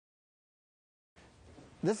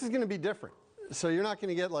This is going to be different. So you're not going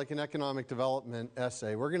to get like an economic development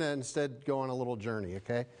essay. We're going to instead go on a little journey,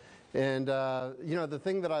 okay? And, you know, the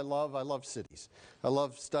thing that I love cities. I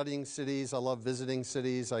love studying cities. I love visiting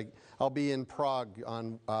cities. I'll be in Prague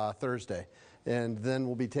on Thursday. And then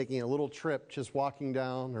we'll be taking a little trip, just driving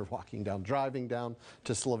down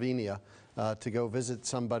to Slovenia to go visit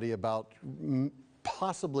somebody about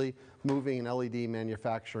possibly moving an LED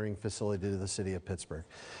manufacturing facility to the city of Pittsburgh.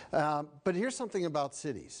 But here's something about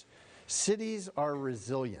cities. Cities are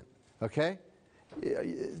resilient, okay?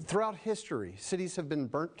 Throughout history, cities have been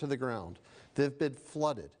burnt to the ground. They've been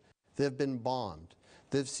flooded. They've been bombed.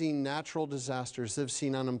 They've seen natural disasters. They've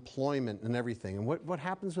seen unemployment and everything. And what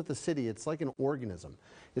happens with the city, it's like an organism.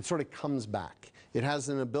 It sort of comes back. It has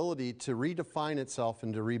an ability to redefine itself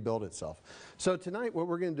and to rebuild itself. So tonight what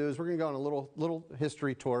we're going to do is we're going to go on a little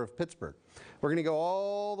history tour of Pittsburgh. We're going to go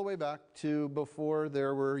all the way back to before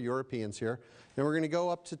there were Europeans here. And we're going to go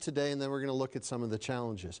up to today, and then we're going to look at some of the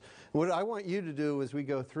challenges. What I want you to do as we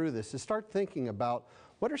go through this is start thinking about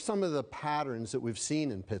what are some of the patterns that we've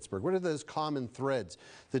seen in Pittsburgh? What are those common threads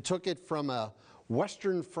that took it from a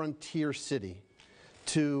western frontier city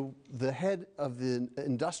to the head of the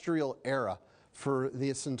industrial era for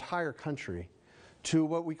this entire country, to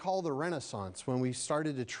what we call the Renaissance, when we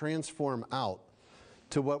started to transform out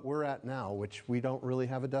to what we're at now, which we don't really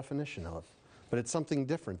have a definition of. But it's something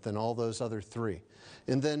different than all those other three.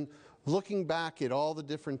 And then looking back at all the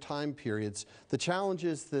different time periods, the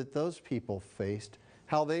challenges that those people faced,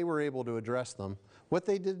 how they were able to address them, what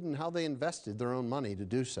they did and how they invested their own money to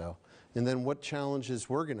do so, and then what challenges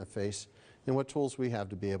we're going to face and what tools we have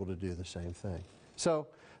to be able to do the same thing. So,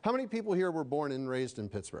 how many people here were born and raised in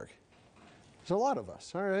Pittsburgh? There's a lot of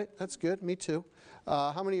us. All right, that's good. Me too.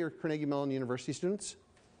 How many are Carnegie Mellon University students?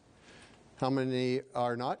 How many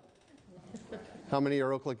are not? How many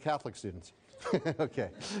are Oakland Catholic students? Okay,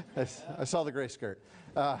 I saw the gray skirt.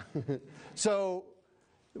 So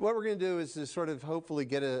what we're going to do is to sort of hopefully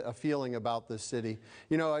get a feeling about this city.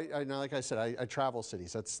 You know, like I said, I travel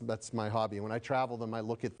cities. That's my hobby. When I travel them, I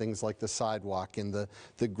look at things like the sidewalk and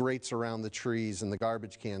the grates around the trees and the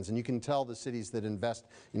garbage cans. And you can tell the cities that invest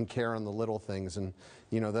in care on the little things. And,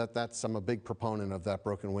 you know, I'm a big proponent of that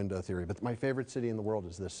broken window theory. But my favorite city in the world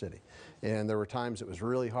is this city. And there were times it was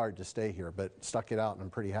really hard to stay here, but stuck it out, and I'm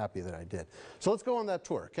pretty happy that I did. So let's go on that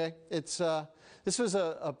tour, okay? This was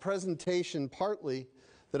a presentation partly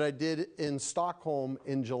that I did in Stockholm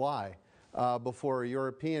in July before a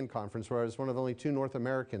European conference where I was one of only 2 North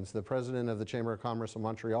Americans, the president of the Chamber of Commerce of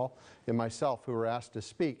Montreal and myself, who were asked to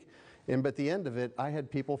speak. And at the end of it, I had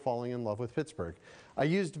people falling in love with Pittsburgh. I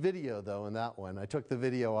used video, though, in that one. I took the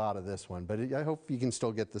video out of this one, but I hope you can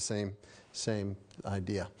still get the same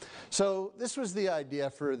idea. So this was the idea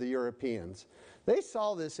for the Europeans. They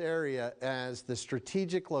saw this area as the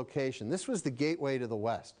strategic location. This was the gateway to the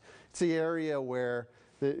West. It's the area where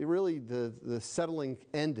the settling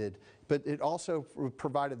ended, but it also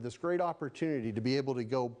provided this great opportunity to be able to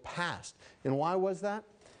go past. And why was that?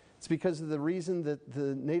 It's because of the reason that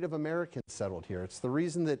the Native Americans settled here. It's the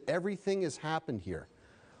reason that everything has happened here.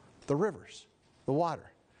 The rivers, the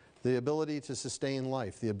water, the ability to sustain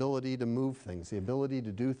life, the ability to move things, the ability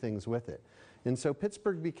to do things with it. And so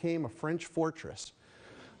Pittsburgh became a French fortress.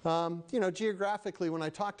 You know, geographically, when I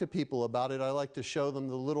talk to people about it, I like to show them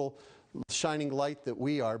the little shining light that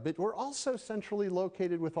we are, but we're also centrally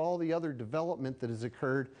located with all the other development that has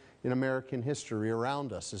occurred in American history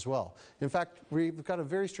around us as well. In fact, we've got a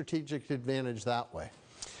very strategic advantage that way.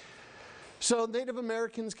 So Native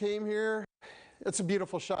Americans came here. It's a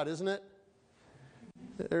beautiful shot, isn't it?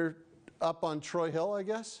 They're up on Troy Hill, I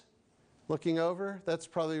guess, looking over. That's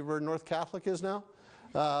probably where North Catholic is now.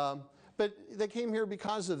 But they came here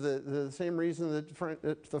because of the same reason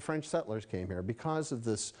that the French settlers came here, because of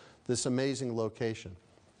this amazing location.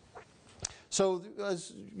 So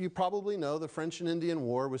as you probably know, the French and Indian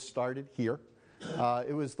War was started here.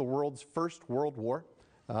 It was the world's first world war.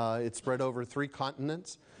 It spread over 3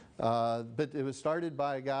 continents. But it was started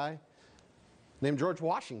by a guy named George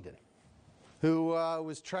Washington, who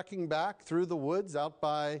was trekking back through the woods out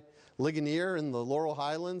by Ligonier in the Laurel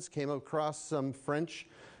Highlands, came across some French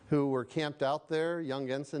who were camped out there, a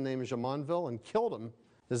young ensign named Jumonville, and killed them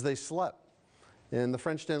as they slept. And the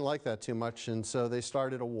French didn't like that too much, and so they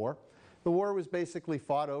started a war. The war was basically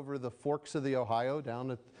fought over the forks of the Ohio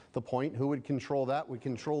down at the point. Who would control that? Would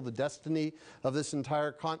control the destiny of this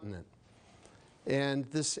entire continent. And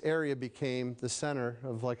this area became the center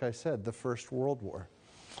of, like I said, the First World War.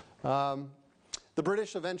 The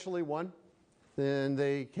British eventually won. And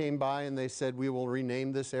they came by and they said, we will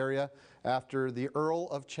rename this area after the Earl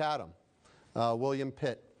of Chatham, William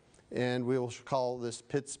Pitt. and we will call this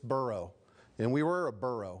Pittsboro. And we were a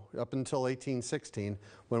borough up until 1816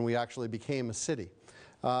 when we actually became a city.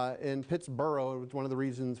 And Pittsboro was one of the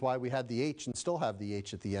reasons why we had the H and still have the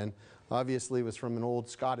H at the end. Obviously, it was from an old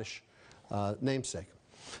Scottish namesake.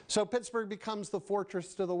 So Pittsburgh becomes the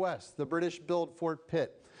fortress to the west. The British build Fort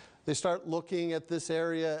Pitt. They start looking at this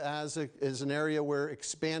area as an area where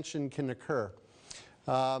expansion can occur.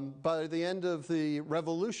 By the end of the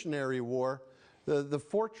Revolutionary War, the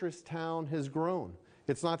fortress town has grown.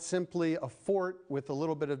 It's not simply a fort with a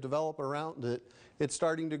little bit of development around it. It's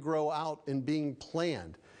starting to grow out and being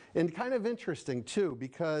planned. And kind of interesting, too,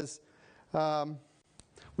 because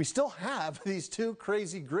we still have these two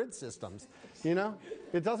crazy grid systems, you know?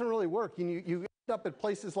 It doesn't really work. You end up at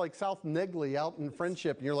places like South Negley out in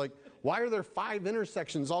Friendship, and you're like, why are there 5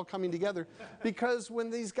 intersections all coming together? Because when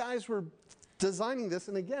these guys were designing this,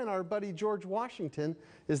 and again, our buddy George Washington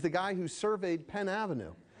is the guy who surveyed Penn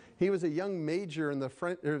Avenue. He was a young major in the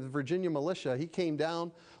Virginia militia. He came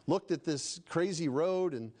down, looked at this crazy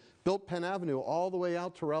road, and built Penn Avenue all the way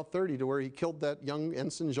out to Route 30 to where he killed that young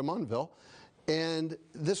ensign Jumonville. And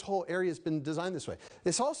this whole area has been designed this way.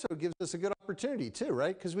 This also gives us a good opportunity too,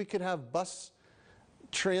 right? Because we could have bus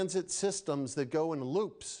transit systems that go in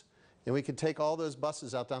loops, and we could take all those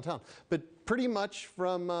buses out downtown. But pretty much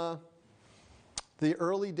from the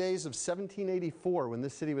early days of 1784, when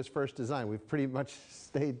this city was first designed, we've pretty much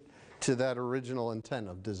stayed to that original intent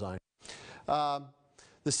of design.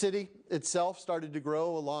 The city itself started to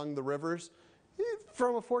grow along the rivers.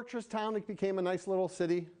 From a fortress town, it became a nice little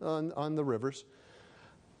city on the rivers.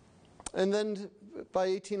 And then by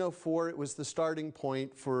 1804, it was the starting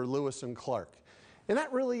point for Lewis and Clark. And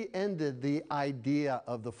that really ended the idea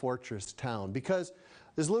of the fortress town, because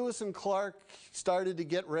as Lewis and Clark started to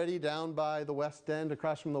get ready down by the West End,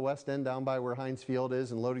 across from the West End, down by where Heinz Field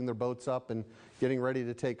is, and loading their boats up and getting ready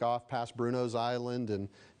to take off past Bruno's Island and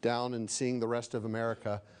down and seeing the rest of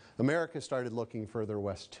America, America started looking further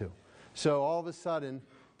west too. So all of a sudden,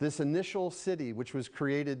 this initial city, which was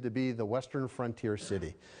created to be the Western Frontier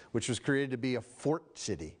City, which was created to be a fort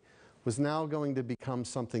city, was now going to become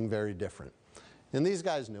something very different. And these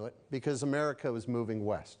guys knew it because America was moving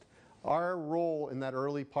west. Our role in that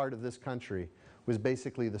early part of this country was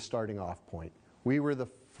basically the starting off point. We were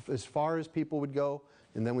as far as people would go,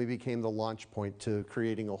 and then we became the launch point to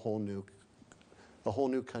creating a whole new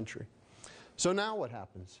country. So now what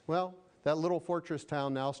happens? Well, that little fortress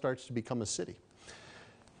town now starts to become a city.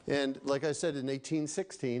 And like I said, in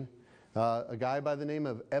 1816, a guy by the name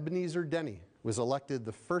of Ebenezer Denny was elected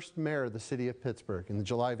the first mayor of the city of Pittsburgh in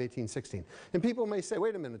July of 1816. And people may say,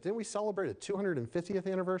 wait a minute, didn't we celebrate a 250th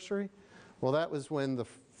anniversary? Well, that was when the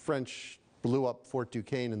French blew up Fort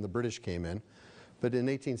Duquesne and the British came in. But in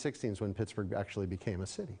 1816 is when Pittsburgh actually became a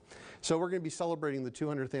city. So we're going to be celebrating the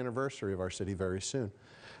 200th anniversary of our city very soon.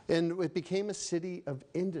 And it became a city of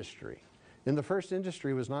industry. And the first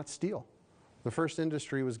industry was not steel. The first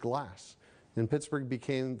industry was glass. And Pittsburgh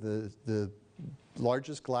became the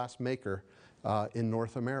largest glass maker in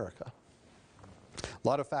North America. A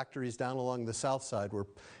lot of factories down along the south side where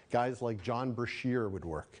guys like John Brashear would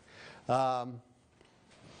work. The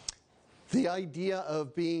idea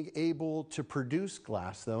of being able to produce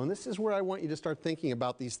glass, though, and this is where I want you to start thinking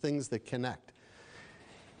about these things that connect.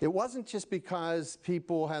 It wasn't just because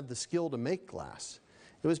people had the skill to make glass.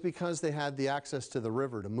 It was because they had the access to the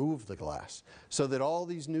river to move the glass. So that all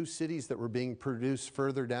these new cities that were being produced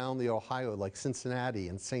further down the Ohio, like Cincinnati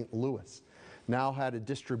and St. Louis, now had a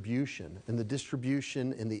distribution. And the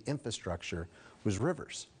distribution and the infrastructure was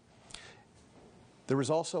rivers. There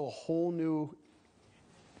was also a whole new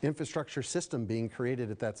infrastructure system being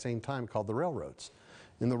created at that same time called the railroads.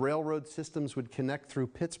 And the railroad systems would connect through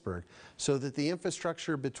Pittsburgh so that the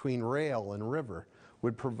infrastructure between rail and river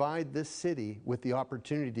would provide this city with the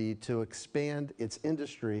opportunity to expand its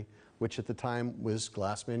industry, which at the time was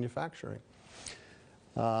glass manufacturing.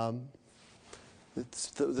 The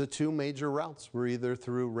two major routes were either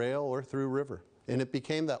through rail or through river. And it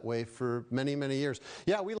became that way for many, many years.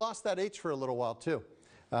 Yeah, we lost that H for a little while too.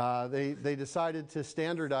 They decided to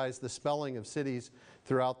standardize the spelling of cities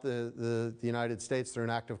throughout the United States through an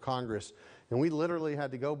act of Congress. And we literally had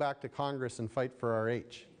to go back to Congress and fight for our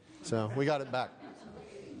H. So we got it back.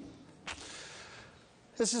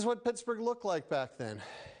 This is what Pittsburgh looked like back then.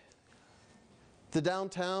 The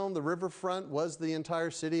downtown, the riverfront was the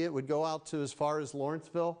entire city. It would go out to as far as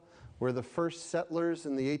Lawrenceville, where the first settlers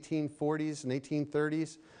in the 1840s and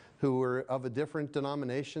 1830s who were of a different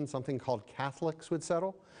denomination, something called Catholics, would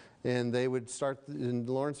settle. And they would start in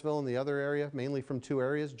Lawrenceville and the other area, mainly from two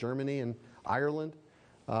areas, Germany and Ireland.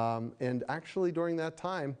 And actually during that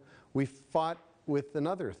time, we fought with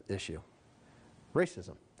another issue,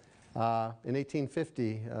 racism. In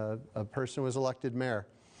 1850, a person was elected mayor,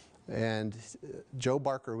 and Joe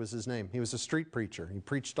Barker was his name. He was a street preacher. He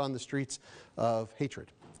preached on the streets of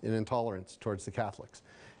hatred and intolerance towards the Catholics.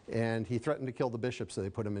 And he threatened to kill the bishop, so they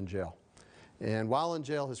put him in jail. And while in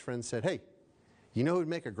jail, his friends said, hey, you know who would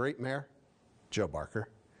make a great mayor? Joe Barker.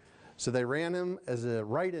 So they ran him as a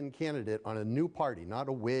write-in candidate on a new party, not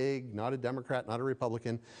a Whig, not a Democrat, not a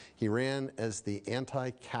Republican. He ran as the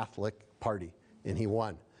anti-Catholic party, and he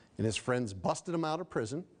won. And his friends busted him out of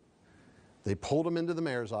prison. They pulled him into the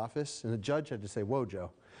mayor's office, and the judge had to say, whoa,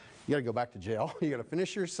 Joe, you got to go back to jail. You got to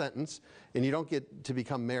finish your sentence, and you don't get to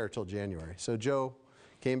become mayor till January. So Joe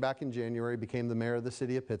came back in January, became the mayor of the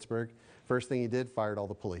city of Pittsburgh. First thing he did, fired all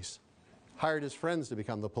the police. Hired his friends to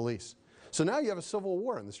become the police. So now you have a civil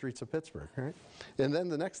war in the streets of Pittsburgh, right? And then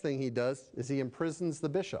the next thing he does is he imprisons the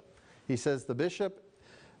bishop. He says the bishop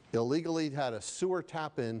illegally had a sewer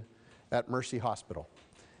tap-in at Mercy Hospital.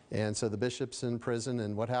 And so the bishop's in prison,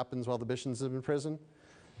 and what happens while the bishop's in prison?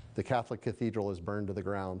 The Catholic cathedral is burned to the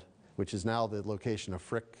ground, which is now the location of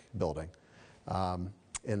Frick Building. And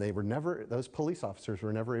they were never, those police officers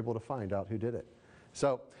were never able to find out who did it.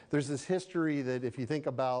 So there's this history that if you think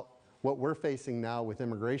about what we're facing now with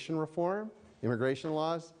immigration reform, immigration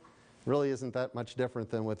laws, really isn't that much different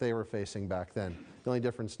than what they were facing back then. The only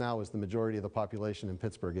difference now is the majority of the population in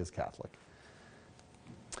Pittsburgh is Catholic.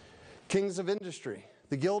 Kings of industry,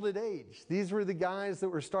 the Gilded Age. These were the guys that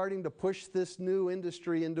were starting to push this new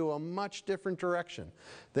industry into a much different direction.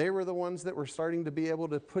 They were the ones that were starting to be able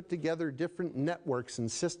to put together different networks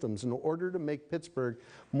and systems in order to make Pittsburgh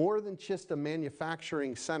more than just a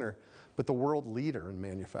manufacturing center, but the world leader in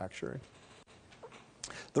manufacturing.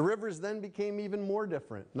 The rivers then became even more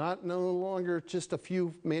different. No longer just a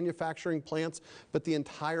few manufacturing plants, but the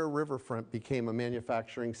entire riverfront became a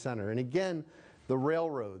manufacturing center. And again, the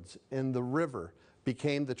railroads and the river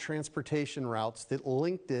became the transportation routes that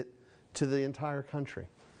linked it to the entire country.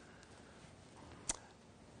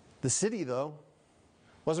 The city, though,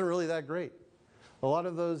 wasn't really that great. A lot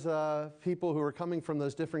of those people who were coming from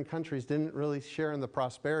those different countries didn't really share in the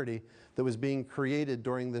prosperity that was being created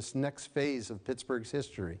during this next phase of Pittsburgh's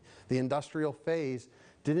history. The industrial phase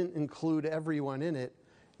didn't include everyone in it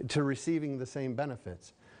to receiving the same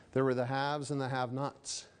benefits. There were the haves and the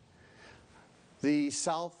have-nots. The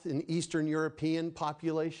South and Eastern European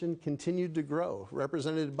population continued to grow,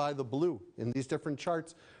 represented by the blue in these different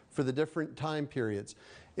charts for the different time periods.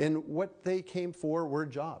 And what they came for were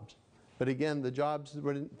jobs. But again, the jobs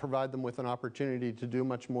wouldn't provide them with an opportunity to do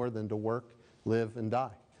much more than to work, live, and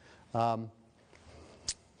die. Go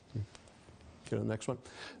to the next one.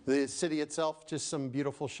 The city itself, just some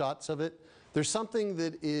beautiful shots of it. There's something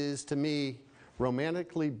that is, to me,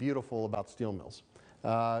 romantically beautiful about steel mills.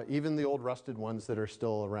 Even the old rusted ones that are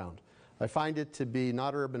still around. I find it to be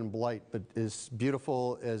not urban blight, but as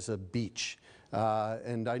beautiful as a beach.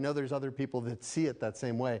 And I know there's other people that see it that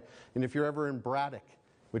same way. And if you're ever in Braddock,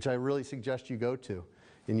 which I really suggest you go to,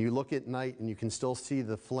 and you look at night and you can still see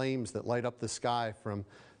the flames that light up the sky from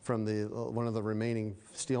one of the remaining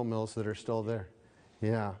steel mills that are still there.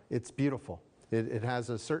 Yeah, it's beautiful. It has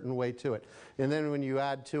a certain way to it. And then when you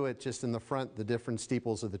add to it, just in the front, the different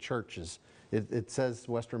steeples of the churches, it says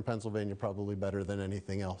Western Pennsylvania probably better than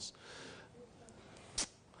anything else.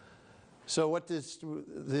 So what does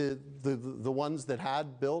the ones that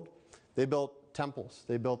had built? They built temples.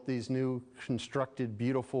 They built these new constructed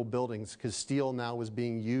beautiful buildings because steel now was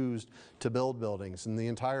being used to build buildings, and the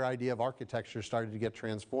entire idea of architecture started to get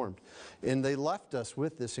transformed. And they left us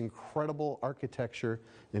with this incredible architecture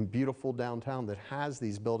and beautiful downtown that has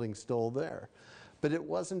these buildings still there. But it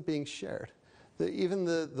wasn't being shared. Even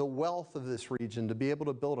the wealth of this region to be able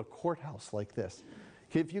to build a courthouse like this.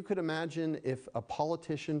 If you could imagine if a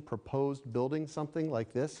politician proposed building something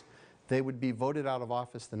like this, they would be voted out of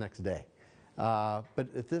office the next day. But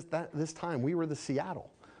at this time, we were the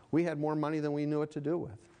Seattle. We had more money than we knew what to do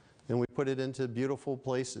with. And we put it into beautiful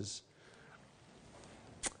places.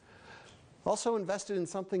 Also invested in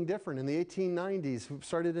something different. In the 1890s, we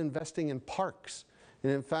started investing in parks.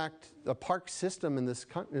 And in fact, a park system in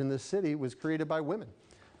this city was created by women.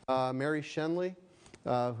 Mary Shenley,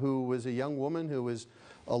 who was a young woman who was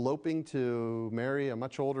eloping to marry a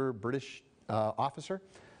much older British officer,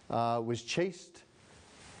 was chased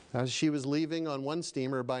as she was leaving on one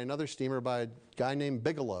steamer by another steamer by a guy named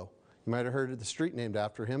Bigelow. You might have heard of the street named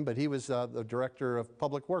after him, but he was the director of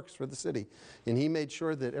public works for the city. And he made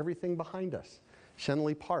sure that everything behind us,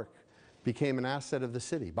 Shenley Park, became an asset of the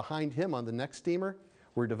city. Behind him on the next steamer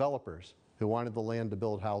were developers who wanted the land to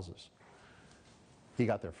build houses. He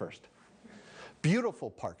got there first. Beautiful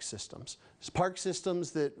park systems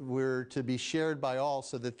that were to be shared by all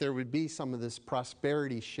so that there would be some of this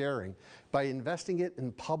prosperity sharing by investing it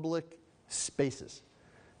in public spaces.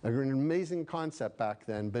 An amazing concept back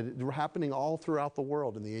then, but it was happening all throughout the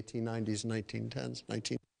world in the 1890s, 1910s,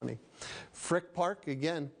 1920. Frick Park,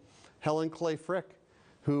 again, Helen Clay Frick,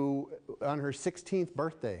 who on her 16th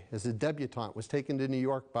birthday as a debutante was taken to New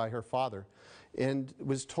York by her father and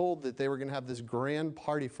was told that they were going to have this grand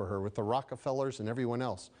party for her with the Rockefellers and everyone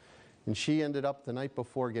else. And she ended up the night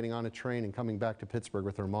before getting on a train and coming back to Pittsburgh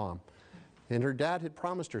with her mom. And her dad had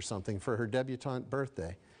promised her something for her debutante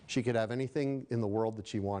birthday. She could have anything in the world that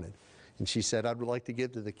she wanted. And she said, "I'd like to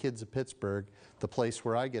give to the kids of Pittsburgh the place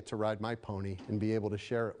where I get to ride my pony and be able to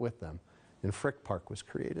share it with them." And Frick Park was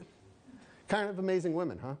created. Kind of amazing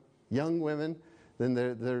women, huh? Young women. Then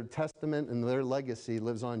their testament and their legacy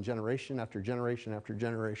lives on generation after generation after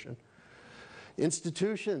generation.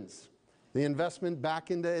 Institutions, the investment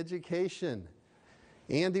back into education.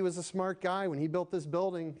 Andy was a smart guy. When he built this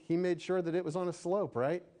building, he made sure that it was on a slope,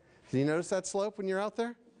 right? Did you notice that slope when you're out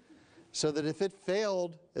there? So that if it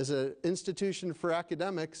failed as an institution for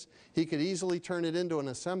academics, he could easily turn it into an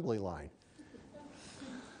assembly line.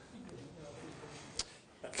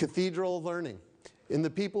 Cathedral of Learning. And the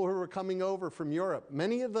people who were coming over from Europe,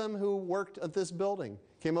 many of them who worked at this building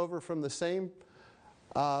came over from the same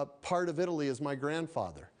part of Italy as my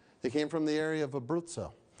grandfather. They came from the area of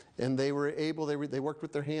Abruzzo, and they worked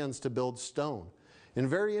with their hands to build stone. And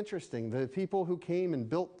very interesting, the people who came and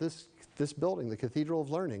built this building, the Cathedral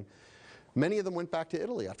of Learning, many of them went back to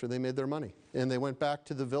Italy after they made their money. And they went back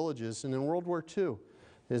to the villages. And in World War II,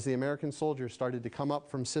 as the American soldiers started to come up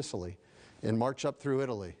from Sicily and march up through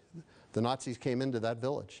Italy, the Nazis came into that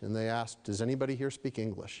village and they asked, "Does anybody here speak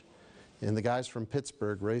English?" And the guys from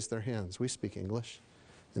Pittsburgh raised their hands. "We speak English."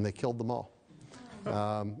 And they killed them all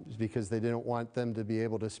because they didn't want them to be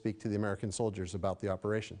able to speak to the American soldiers about the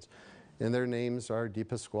operations. And their names are Di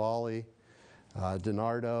Pasquale,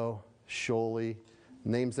 DiNardo, Scioli,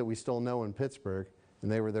 names that we still know in Pittsburgh,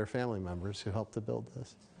 and they were their family members who helped to build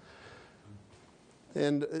this.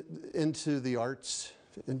 And into the arts,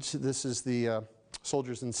 this is the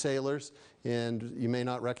Soldiers and Sailors, and you may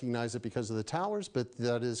not recognize it because of the towers, but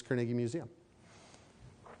that is Carnegie Museum.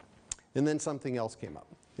 And then something else came up.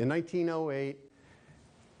 In 1908,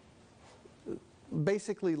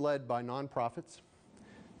 basically led by nonprofits,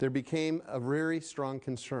 there became a very strong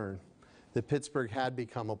concern that Pittsburgh had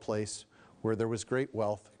become a place where there was great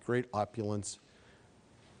wealth, great opulence,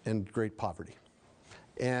 and great poverty.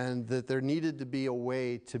 And that there needed to be a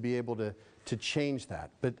way to be able to change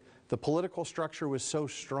that. But the political structure was so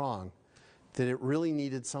strong that it really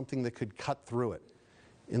needed something that could cut through it.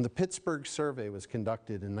 And the Pittsburgh survey was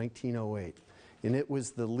conducted in 1908, and it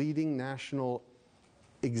was the leading national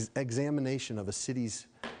examination of a city's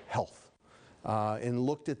health and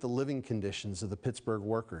looked at the living conditions of the Pittsburgh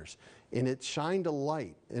workers. And it shined a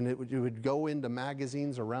light, and it would go into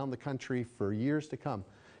magazines around the country for years to come.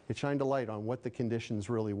 It shined a light on what the conditions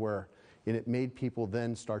really were, and it made people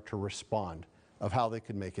then start to respond of how they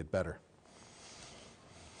could make it better.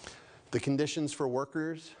 The conditions for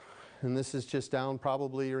workers, and this is just down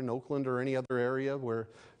probably in Oakland or any other area where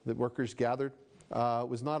the workers gathered,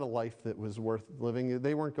 was not a life that was worth living.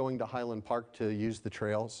 They weren't going to Highland Park to use the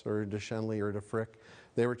trails or to Shenley or to Frick.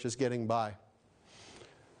 They were just getting by.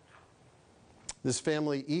 This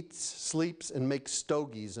family eats, sleeps, and makes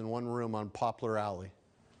stogies in one room on Poplar Alley.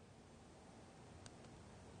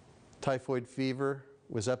 Typhoid fever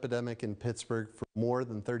was epidemic in Pittsburgh for more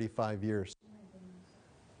than 35 years.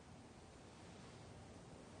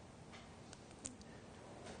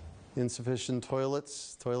 Insufficient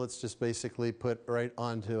toilets just basically put right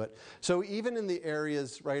onto it. So even in the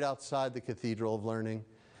areas right outside the Cathedral of Learning,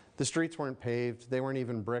 the streets weren't paved, they weren't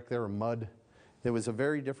even brick, they were mud. It was a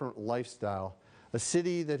very different lifestyle. A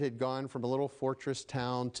city that had gone from a little fortress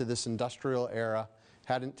town to this industrial era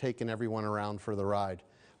hadn't taken everyone around for the ride.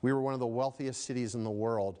 We were one of the wealthiest cities in the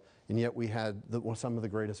world, and yet we had some of the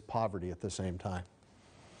greatest poverty at the same time.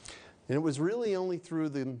 And it was really only through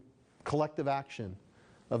the collective action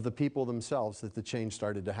of the people themselves that the change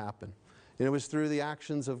started to happen. And it was through the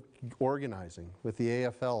actions of organizing with the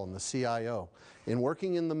AFL and the CIO and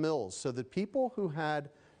working in the mills so that people who had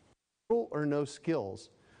little or no skills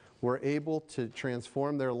were able to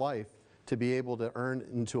transform their life to be able to earn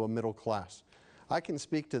into a middle class. I can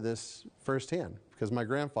speak to this firsthand because my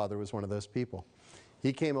grandfather was one of those people.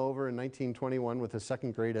 He came over in 1921 with a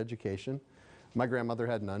second grade education. My grandmother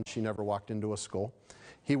had none. She never walked into a school.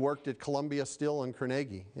 He worked at Columbia Steel in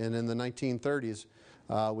Carnegie, and in the 1930s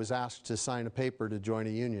was asked to sign a paper to join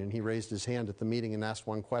a union. He raised his hand at the meeting and asked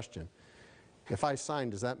one question. If I sign,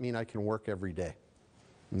 does that mean I can work every day?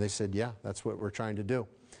 And they said, yeah, that's what we're trying to do.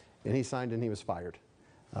 And he signed and he was fired.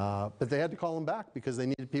 But they had to call him back because they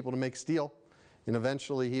needed people to make steel. And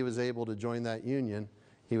eventually he was able to join that union.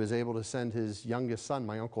 He was able to send his youngest son,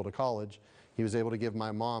 my uncle, to college. He was able to give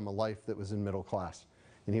my mom a life that was in middle class.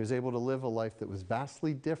 And he was able to live a life that was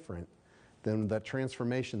vastly different than that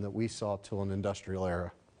transformation that we saw till an industrial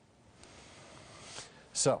era.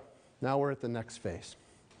 So, now we're at the next phase.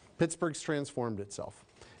 Pittsburgh's transformed itself.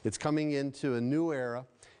 It's coming into a new era.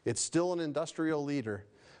 It's still an industrial leader,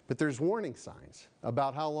 but there's warning signs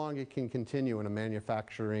about how long it can continue in a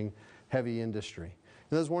manufacturing heavy industry.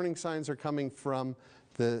 And those warning signs are coming from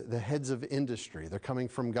the heads of industry. They're coming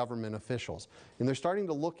from government officials. And they're starting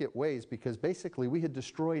to look at ways, because basically we had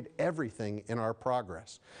destroyed everything in our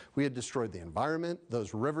progress. We had destroyed the environment.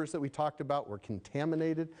 Those rivers that we talked about were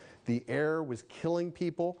contaminated. The air was killing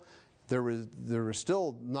people. There were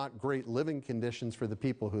still not great living conditions for the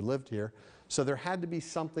people who lived here. So there had to be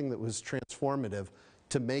something that was transformative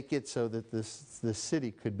to make it so that this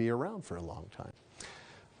city could be around for a long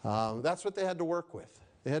time. That's what they had to work with.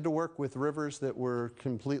 They had to work with rivers that were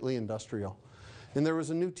completely industrial. And there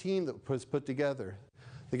was a new team that was put together.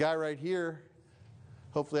 The guy right here,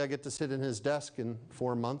 hopefully I get to sit in his desk in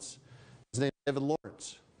 4 months, his name is David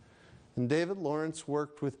Lawrence. And David Lawrence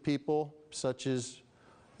worked with people such as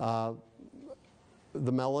the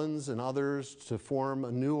Mellons and others to form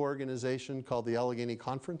a new organization called the Allegheny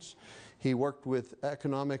Conference. He worked with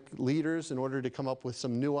economic leaders in order to come up with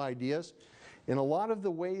some new ideas. And a lot of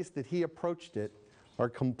the ways that he approached it are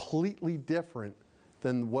completely different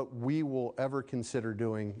than what we will ever consider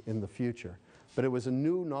doing in the future. But it was a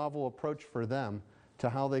new, novel approach for them to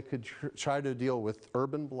how they could try to deal with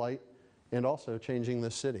urban blight and also changing the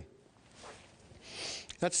city.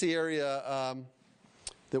 That's the area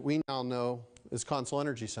that we now know as Consol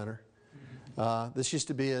Energy Center. This used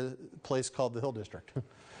to be a place called the Hill District.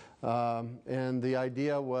 And the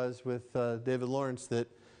idea was with David Lawrence that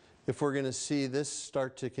if we're going to see this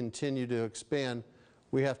start to continue to expand,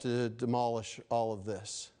 we have to demolish all of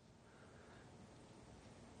this.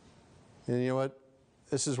 And you know what?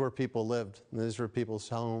 This is where people lived. And these were people's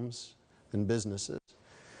homes and businesses.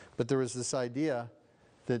 But there was this idea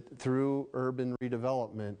that through urban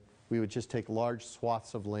redevelopment, we would just take large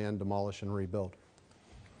swaths of land, demolish, and rebuild.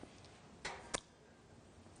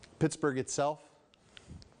 Pittsburgh itself,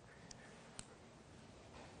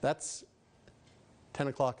 that's 10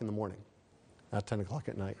 o'clock in the morning, not 10 o'clock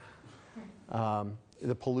at night.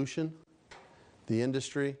 The pollution, the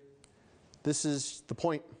industry, this is the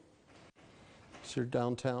Point. It's your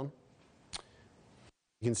downtown.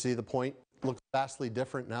 You can see the Point looks vastly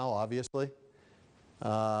different now, obviously.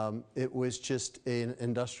 It was just an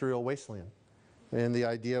industrial wasteland. And the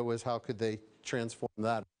idea was, how could they transform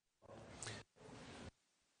that?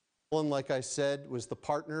 One, like I said, was the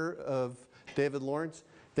partner of David Lawrence.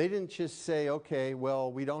 They didn't just say, okay,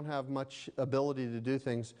 well, we don't have much ability to do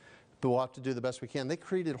things, but we'll have to do the best we can. They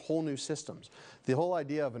created whole new systems. The whole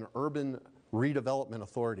idea of an urban redevelopment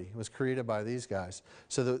authority was created by these guys.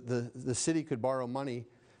 So the city could borrow money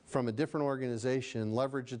from a different organization,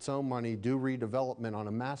 leverage its own money, do redevelopment on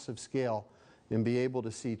a massive scale, and be able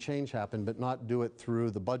to see change happen, but not do it through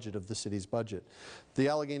the budget of the city's budget. The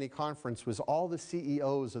Allegheny Conference was all the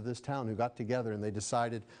CEOs of this town who got together and they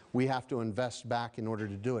decided we have to invest back in order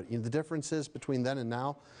to do it. You know, the difference is between then and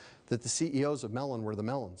now that the CEOs of Mellon were the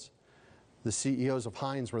Mellons. The CEOs of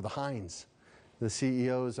Heinz were the Heinz. The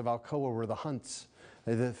CEOs of Alcoa were the Hunts.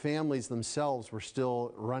 The families themselves were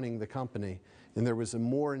still running the company, and there was a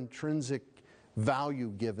more intrinsic value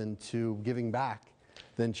given to giving back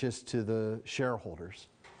than just to the shareholders.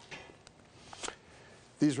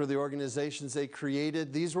 These were the organizations they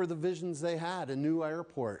created. These were the visions they had: a new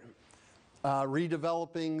airport,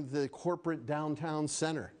 redeveloping the corporate downtown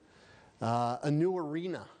center, a new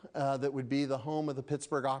arena that would be the home of the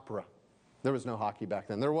Pittsburgh Opera. There was no hockey back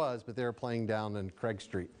then. There was, but they were playing down in Craig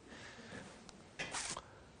Street.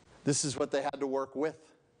 This is what they had to work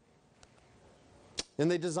with. And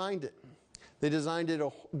they designed it. They designed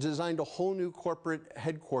a whole new corporate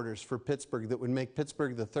headquarters for Pittsburgh that would make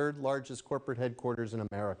Pittsburgh the third largest corporate headquarters in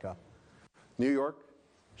America. New York,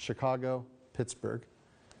 Chicago, Pittsburgh.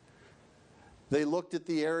 They looked at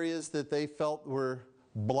the areas that they felt were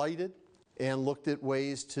blighted and looked at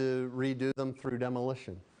ways to redo them through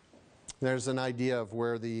demolition. There's an idea of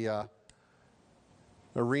where the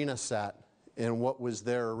arena sat and what was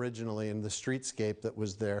there originally and the streetscape that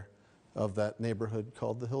was there of that neighborhood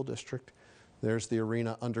called the Hill District. There's the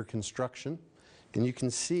arena under construction, and you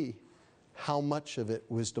can see how much of it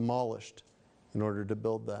was demolished in order to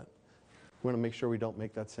build that. We want to make sure we don't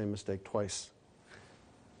make that same mistake twice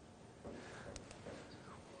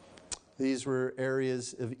These were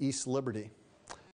areas of East Liberty.